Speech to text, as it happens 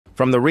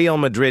From the Real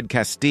Madrid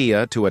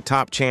Castilla to a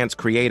top chance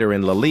creator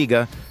in La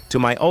Liga to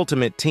my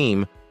ultimate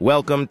team,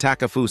 welcome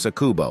FC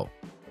Kubo.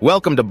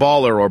 Welcome to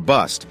Baller or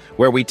Bust,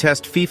 where we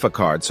test FIFA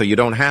cards so you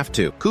don't have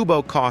to.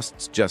 Kubo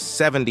costs just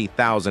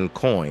 70,000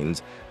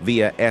 coins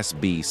via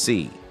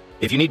SBC.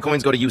 If you need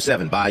coins, go to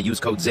U7,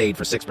 use code ZADE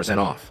for 6%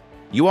 off.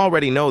 You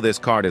already know this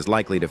card is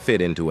likely to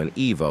fit into an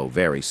Evo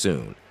very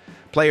soon.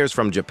 Players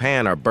from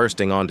Japan are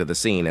bursting onto the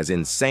scene as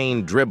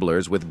insane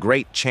dribblers with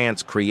great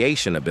chance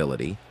creation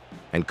ability,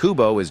 and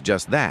Kubo is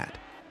just that.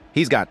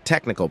 He's got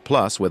technical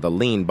plus with a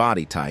lean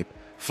body type,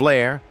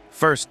 flair,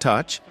 first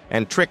touch,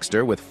 and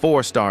trickster with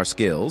 4-star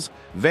skills,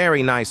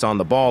 very nice on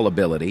the ball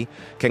ability,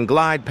 can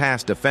glide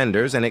past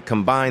defenders, and it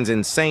combines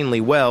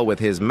insanely well with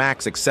his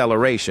max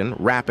acceleration,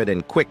 rapid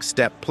and quick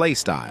step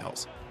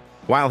playstyles.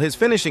 While his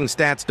finishing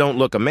stats don't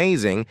look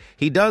amazing,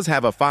 he does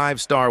have a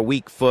 5-star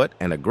weak foot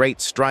and a great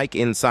strike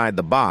inside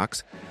the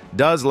box,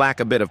 does lack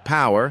a bit of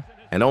power,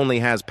 and only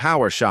has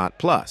power shot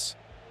plus.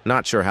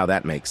 Not sure how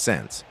that makes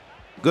sense.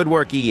 Good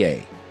work,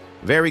 EA.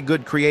 Very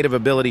good creative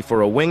ability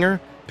for a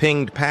winger,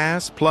 pinged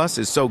pass, plus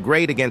is so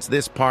great against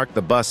this park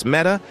the bus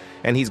meta,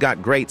 and he's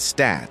got great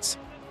stats.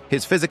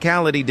 His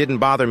physicality didn't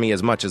bother me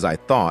as much as I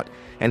thought,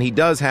 and he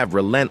does have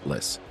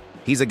relentless.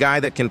 He's a guy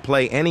that can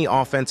play any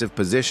offensive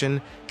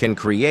position, can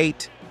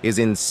create, is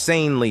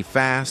insanely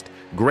fast,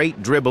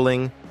 great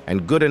dribbling,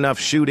 and good enough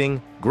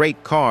shooting,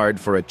 great card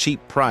for a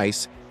cheap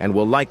price, and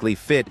will likely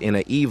fit in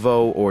a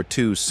Evo or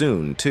two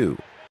soon, too.